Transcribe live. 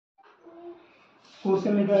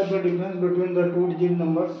Question लिखा है the difference between the two digit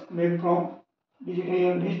numbers made from digit A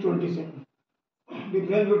and is 27।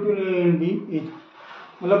 Difference between A and B is,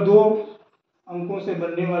 मतलब दो अंकों से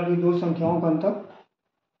बनने वाली दो संख्याओं का अंतर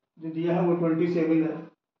जो दिया है वो 27 है।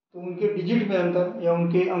 तो उनके डिजिट में अंतर या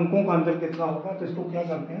उनके अंकों का अंतर कितना होगा, तो इसको क्या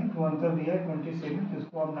करते हैं, जो अंतर दिया है 27, तो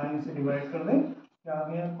इसको आप 9 से डिवाइड कर दें, क्या आ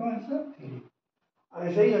गया आपका आंसर 3।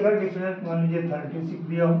 ऐसे ही अगर डिफरेंस मान लीजिए 36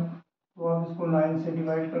 दिया हो तो आप इसको 9 से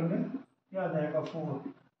डिवाइड कर दें, क्या आ जाएगा 4।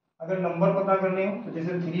 अगर नंबर पता करने हो तो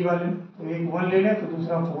जैसे 3 वाले तो एक 1 ले लें तो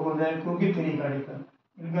दूसरा 4 हो जाएगा, क्योंकि 3 का डिफरेंस।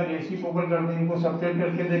 इनका रेसिप्रोकल कर दें, इनको सब्ट्रैक्ट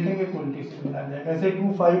करके देखेंगे 26 मिला जाएगा। ऐसे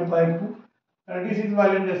 2 5 5 2 36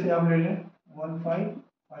 वाले में जैसे आप ले लें 1 5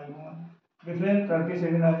 5 1, डिफरेंस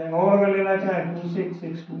 37 आ जाएगा। और अगर लेना चाहें 2 6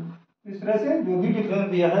 6 2, इस तरह से जो भी डिफरेंस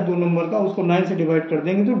दिया है दो नंबर का उसको 9 से डिवाइड कर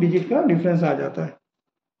देंगे तो डिजिट का डिफरेंस आ जाता है।